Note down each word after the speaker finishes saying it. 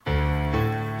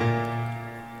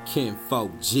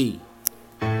KENFOLKG.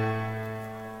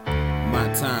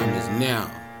 My time is now.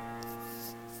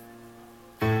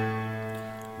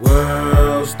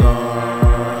 WorldStar,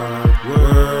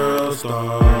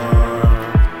 WorldStar,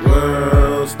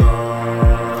 WorldStar,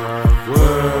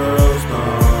 WorldStar.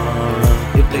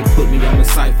 If they put me on the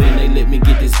cypher and they let me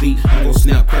get this beat, I'm gon'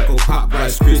 snap, crackle, pop,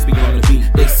 Rice Crispy on the beat.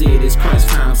 They said it's crunch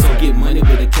time, so get money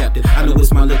with the captain. I know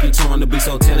it's my lucky charm to be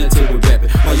so talented with rapping.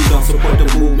 Why you don't support the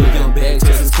movement? Young bag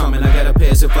test is coming. I got a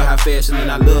passion for high fashion and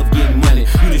I love getting money.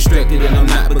 You distracted and I'm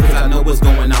not because I know what's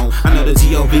going on. I know the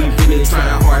G.O.V. really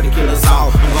trying hard to kill us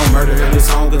all. I'm gon' murder every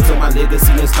song until my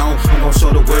legacy is gone. I'm gon'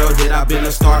 show the world that I've been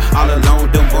a star all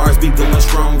alone. Them bars be going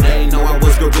strong. They ain't know I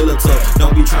was gorilla tough.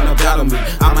 Don't be trying to battle me.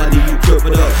 I might leave you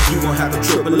crippled up. You gon' have to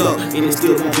triple up and it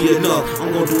still won't be enough.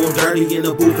 I'm gon' do them dirty in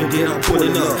the booth and then I'm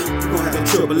pulling up. You gon' have to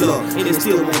triple up and it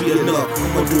still won't be enough.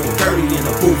 I'm gon' do them dirty in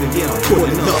the booth and then I'm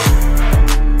pulling up.